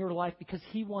sin in your life because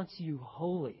he wants you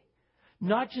holy,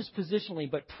 not just positionally,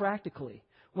 but practically,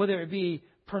 whether it be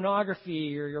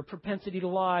pornography or your propensity to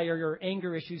lie or your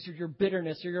anger issues or your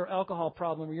bitterness or your alcohol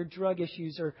problem or your drug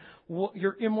issues or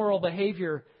your immoral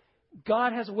behavior,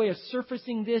 God has a way of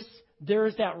surfacing this. There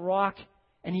is that rock,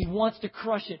 and he wants to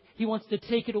crush it. He wants to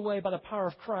take it away by the power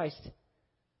of Christ.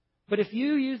 But if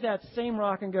you use that same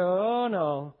rock and go, oh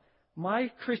no, my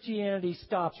Christianity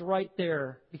stops right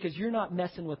there because you're not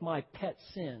messing with my pet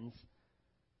sins,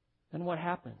 then what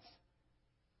happens?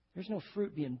 There's no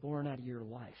fruit being born out of your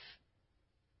life.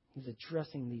 He's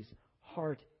addressing these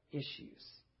heart issues.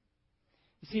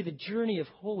 You see, the journey of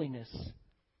holiness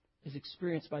is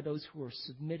experienced by those who are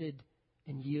submitted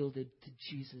and yielded to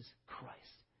Jesus Christ.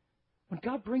 When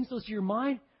God brings those to your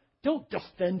mind, don't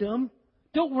defend them.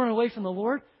 Don't run away from the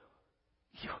Lord.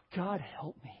 God,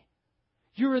 help me.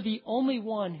 You are the only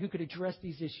one who could address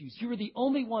these issues. You are the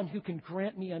only one who can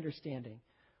grant me understanding.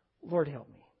 Lord, help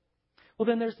me. Well,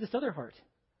 then there's this other heart.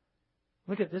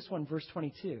 Look at this one, verse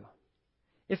 22.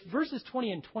 If verses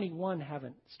 20 and 21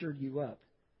 haven't stirred you up,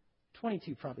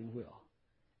 22 probably will.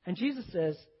 And Jesus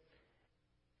says,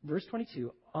 verse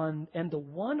 22, and the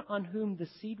one on whom the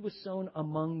seed was sown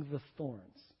among the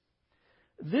thorns.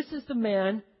 This is the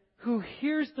man who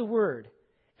hears the word,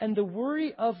 and the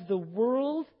worry of the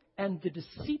world and the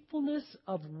deceitfulness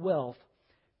of wealth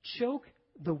choke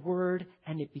the word,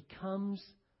 and it becomes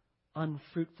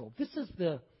unfruitful. This is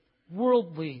the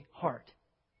worldly heart.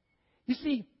 You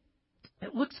see,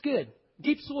 it looks good.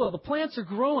 Deep soil, the plants are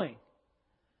growing.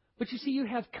 But you see, you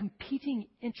have competing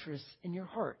interests in your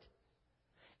heart.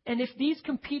 And if these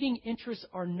competing interests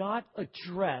are not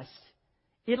addressed,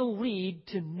 it'll lead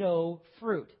to no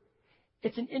fruit.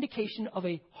 It's an indication of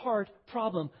a heart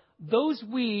problem. Those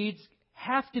weeds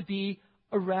have to be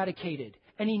eradicated.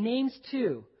 And he names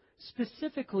two,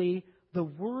 specifically the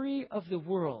worry of the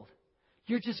world.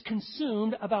 You're just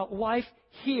consumed about life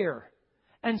here.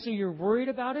 And so you're worried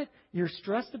about it. You're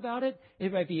stressed about it.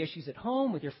 It might be issues at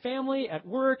home, with your family, at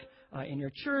work, in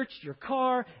your church, your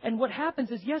car. And what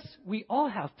happens is, yes, we all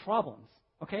have problems.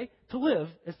 Okay? To live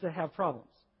is to have problems.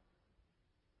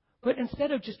 But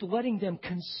instead of just letting them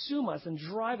consume us and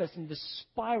drive us into the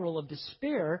spiral of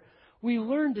despair, we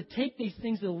learn to take these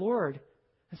things to the Lord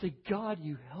and say, God,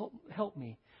 you help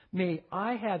me. May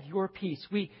I have your peace.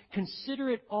 We consider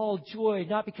it all joy,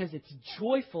 not because it's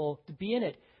joyful to be in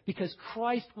it, because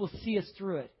Christ will see us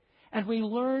through it. And we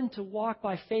learn to walk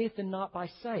by faith and not by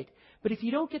sight. But if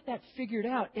you don't get that figured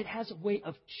out, it has a way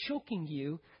of choking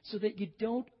you so that you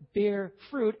don't bear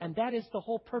fruit. And that is the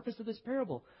whole purpose of this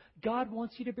parable. God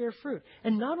wants you to bear fruit.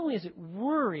 And not only is it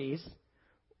worries,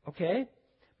 okay,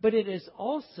 but it is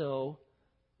also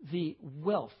the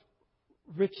wealth,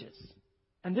 riches.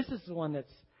 And this is the one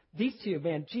that's, these two,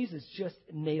 man, Jesus just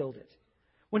nailed it.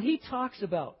 When he talks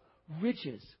about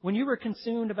riches, when you were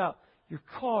consumed about your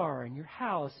car and your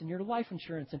house and your life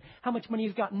insurance and how much money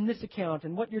you've got in this account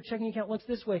and what your checking account looks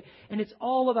this way, and it's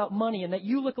all about money and that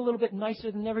you look a little bit nicer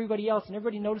than everybody else and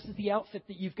everybody notices the outfit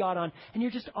that you've got on, and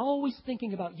you're just always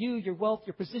thinking about you, your wealth,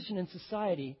 your position in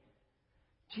society,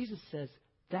 Jesus says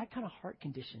that kind of heart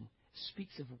condition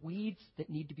speaks of weeds that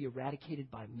need to be eradicated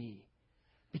by me.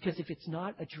 Because if it's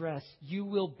not addressed, you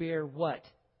will bear what?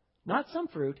 Not some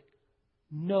fruit,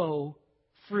 no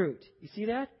fruit. You see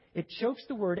that? It chokes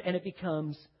the word and it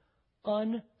becomes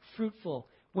unfruitful.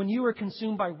 When you are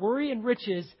consumed by worry and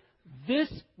riches, this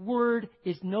word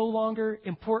is no longer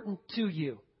important to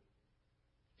you.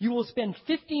 You will spend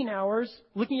 15 hours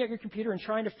looking at your computer and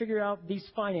trying to figure out these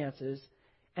finances,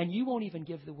 and you won't even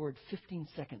give the word 15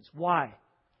 seconds. Why?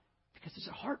 Because there's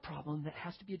a heart problem that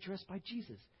has to be addressed by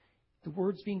Jesus. The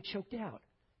word's being choked out,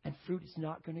 and fruit is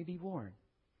not going to be born.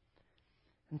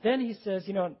 And then he says,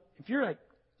 if you're like,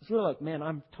 man,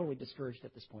 I'm totally discouraged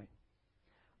at this point.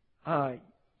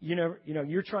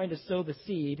 You're trying to sow the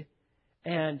seed,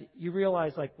 and you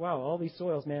realize, like, wow, all these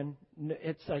soils, man,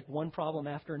 it's like one problem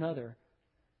after another.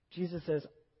 Jesus says,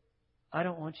 I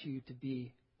don't want you to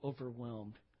be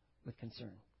overwhelmed with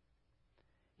concern.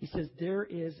 He says, there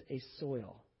is a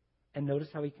soil. And notice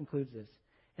how he concludes this.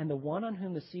 And the one on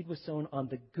whom the seed was sown on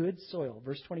the good soil,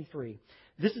 verse 23.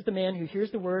 This is the man who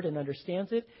hears the word and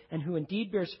understands it, and who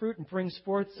indeed bears fruit and brings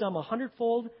forth some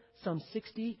 100-fold, some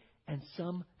 60, and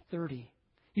some 30.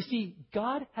 You see,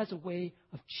 God has a way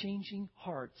of changing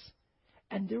hearts,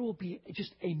 and there will be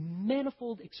just a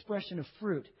manifold expression of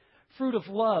fruit. Fruit of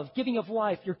love, giving of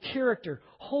life, your character,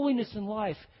 holiness in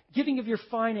life, giving of your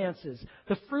finances,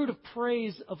 the fruit of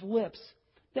praise of lips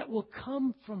that will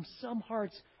come from some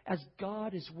hearts as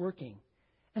God is working.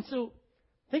 And so,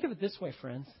 think of it this way,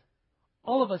 friends.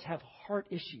 All of us have heart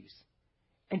issues,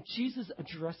 and Jesus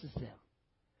addresses them.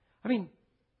 I mean,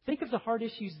 think of the heart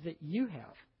issues that you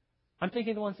have. I'm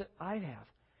thinking of the ones that I have.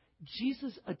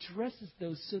 Jesus addresses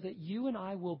those so that you and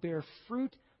I will bear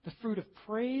fruit, the fruit of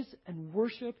praise and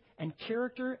worship and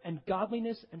character and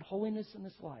godliness and holiness in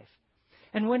this life.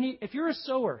 And if you're a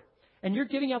sower and you're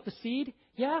giving out the seed,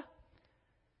 let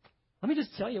me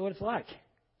just tell you what it's like.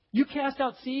 You cast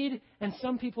out seed, and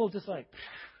some people just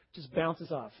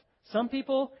bounces off. Some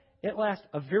people, it lasts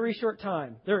a very short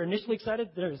time. They're initially excited.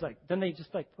 Then they just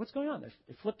what's going on? They're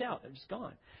flipped out. They're just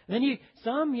gone. And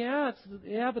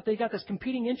then but they got this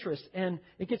competing interest, and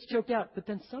it gets choked out. But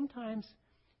then sometimes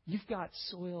you've got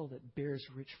soil that bears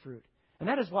rich fruit. And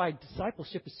that is why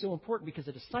discipleship is so important, because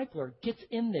a discipler gets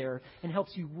in there and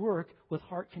helps you work with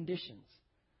heart conditions.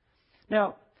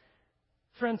 Now,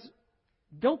 friends,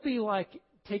 don't be like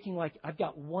taking like, I've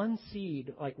got one seed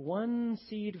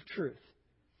of truth.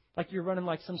 Like you're running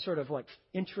like some sort of like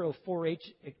intro 4-H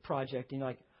project, and you're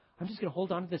like, I'm just going to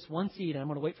hold on to this one seed, and I'm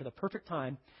going to wait for the perfect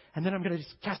time, and then I'm going to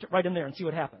just cast it right in there and see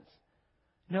what happens.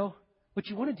 No, what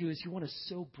you want to do is you want to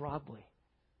sow broadly.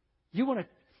 You want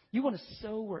to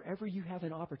sow wherever you have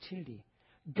an opportunity.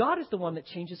 God is the one that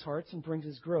changes hearts and brings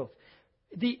His growth.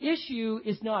 The issue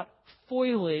is not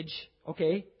foliage,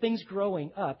 okay, things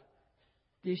growing up.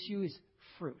 The issue is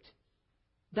fruit.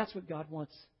 That's what God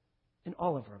wants in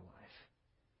all of our life.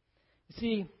 You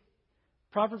see,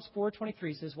 Proverbs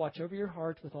 4:23 says, "Watch over your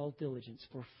heart with all diligence,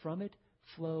 for from it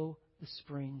flow the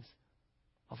springs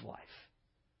of life."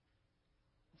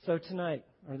 So tonight,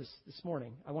 or this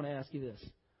morning, I want to ask you this.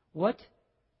 What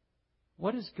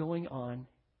is going on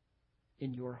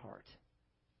in your heart?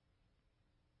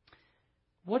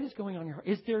 What is going on in your heart?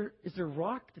 Is there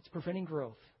rock that's preventing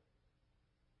growth?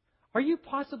 Are you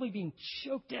possibly being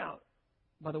choked out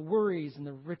by the worries and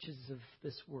the riches of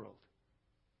this world?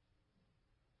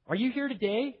 Are you here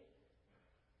today?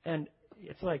 And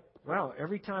it's like, wow,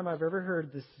 every time I've ever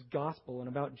heard this gospel and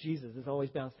about Jesus, it's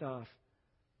always bounced off.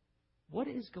 What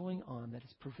is going on that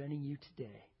is preventing you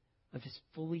today of just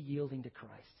fully yielding to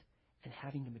Christ and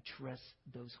having Him address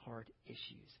those hard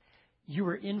issues? You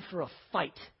are in for a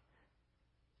fight.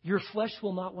 Your flesh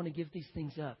will not want to give these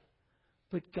things up.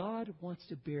 But God wants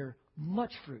to bear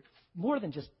much fruit, more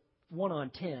than just 1 on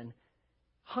 10,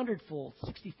 100-fold,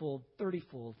 60-fold,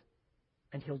 30-fold,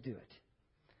 and He'll do it.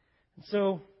 And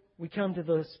so we come to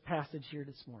this passage here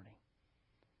this morning.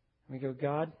 We go,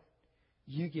 God,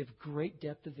 You give great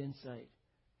depth of insight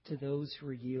to those who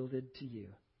are yielded to You.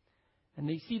 And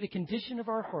they see the condition of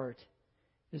our heart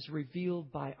is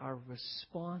revealed by our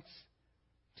response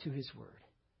to His Word.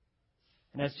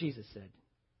 And as Jesus said,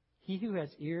 he who has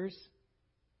ears,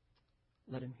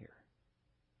 let him hear.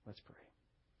 Let's pray.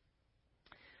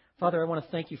 Father, I want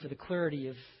to thank You for the clarity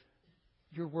of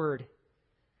Your Word.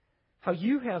 How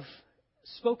You have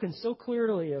spoken so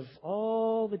clearly of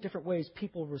all the different ways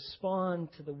people respond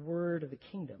to the word of the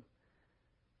kingdom.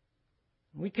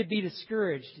 We could be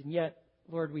discouraged, and yet,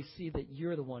 Lord, we see that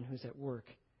You're the one who's at work.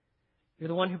 You're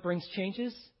the one who brings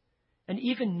changes. And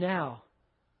even now,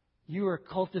 You are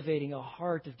cultivating a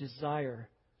heart of desire.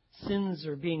 Sins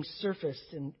are being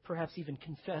surfaced and perhaps even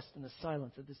confessed in the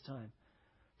silence of this time.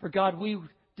 For God, we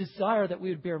desire that we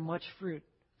would bear much fruit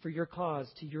for Your cause,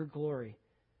 to Your glory.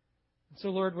 And so,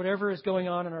 Lord, whatever is going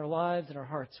on in our lives and our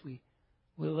hearts, we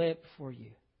lay it before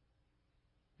You.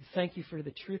 We thank You for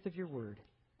the truth of Your Word,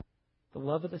 the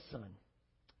love of the Son,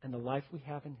 and the life we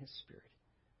have in His Spirit.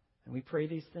 And we pray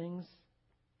these things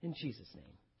in Jesus'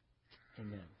 name.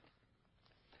 Amen.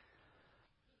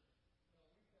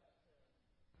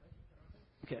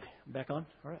 Okay, I'm back on.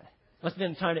 All right. Must have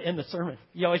been time to end the sermon.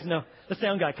 You always know. The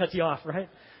sound guy cuts you off, right?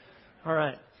 All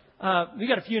right. We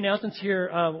got a few announcements here.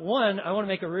 One, I want to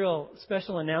make a real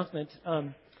special announcement.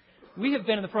 We have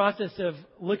been in the process of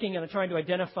looking and trying to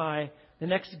identify the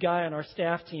next guy on our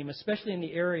staff team, especially in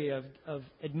the area of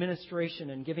administration,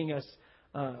 and giving us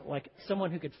like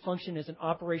someone who could function as an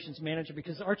operations manager,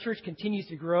 because our church continues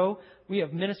to grow. We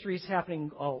have ministries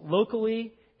happening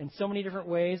locally in so many different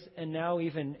ways, and now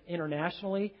even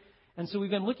internationally. And so we've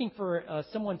been looking for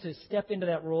someone to step into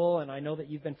that role, and I know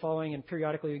that you've been following and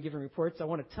periodically giving reports. I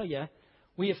want to tell you,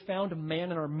 we have found a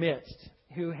man in our midst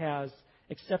who has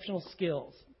exceptional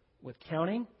skills with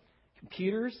counting,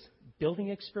 computers, building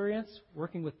experience,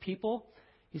 working with people.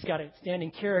 He's got outstanding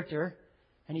character,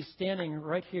 and he's standing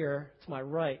right here to my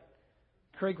right,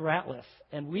 Craig Ratliff.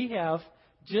 And we have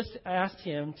just asked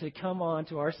him to come on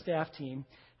to our staff team.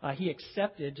 He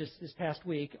accepted just this past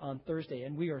week on Thursday,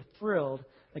 and we are thrilled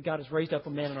that God has raised up a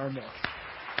man in our midst.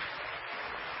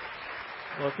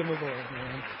 Welcome aboard,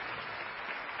 man.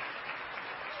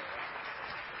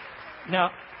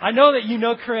 Now, I know that you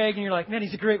know Craig, and you're like, man,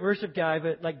 he's a great worship guy,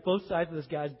 but like both sides of this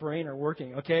guy's brain are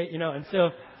working, okay? And so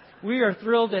we are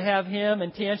thrilled to have him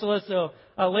and Tangela. So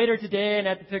later today and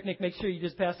at the picnic, make sure you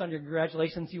just pass on your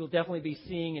congratulations. You will definitely be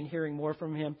seeing and hearing more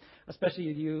from him,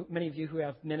 especially many of you who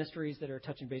have ministries that are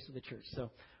touching base with the church.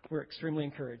 So we're extremely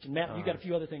encouraged. And Matt, you got a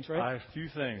few other things, right? I have a few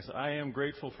things. I am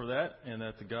grateful for that, and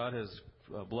that God has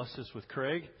blessed us with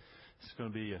Craig. It's going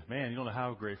to be, man, you don't know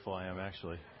how grateful I am,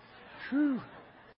 actually. Whew.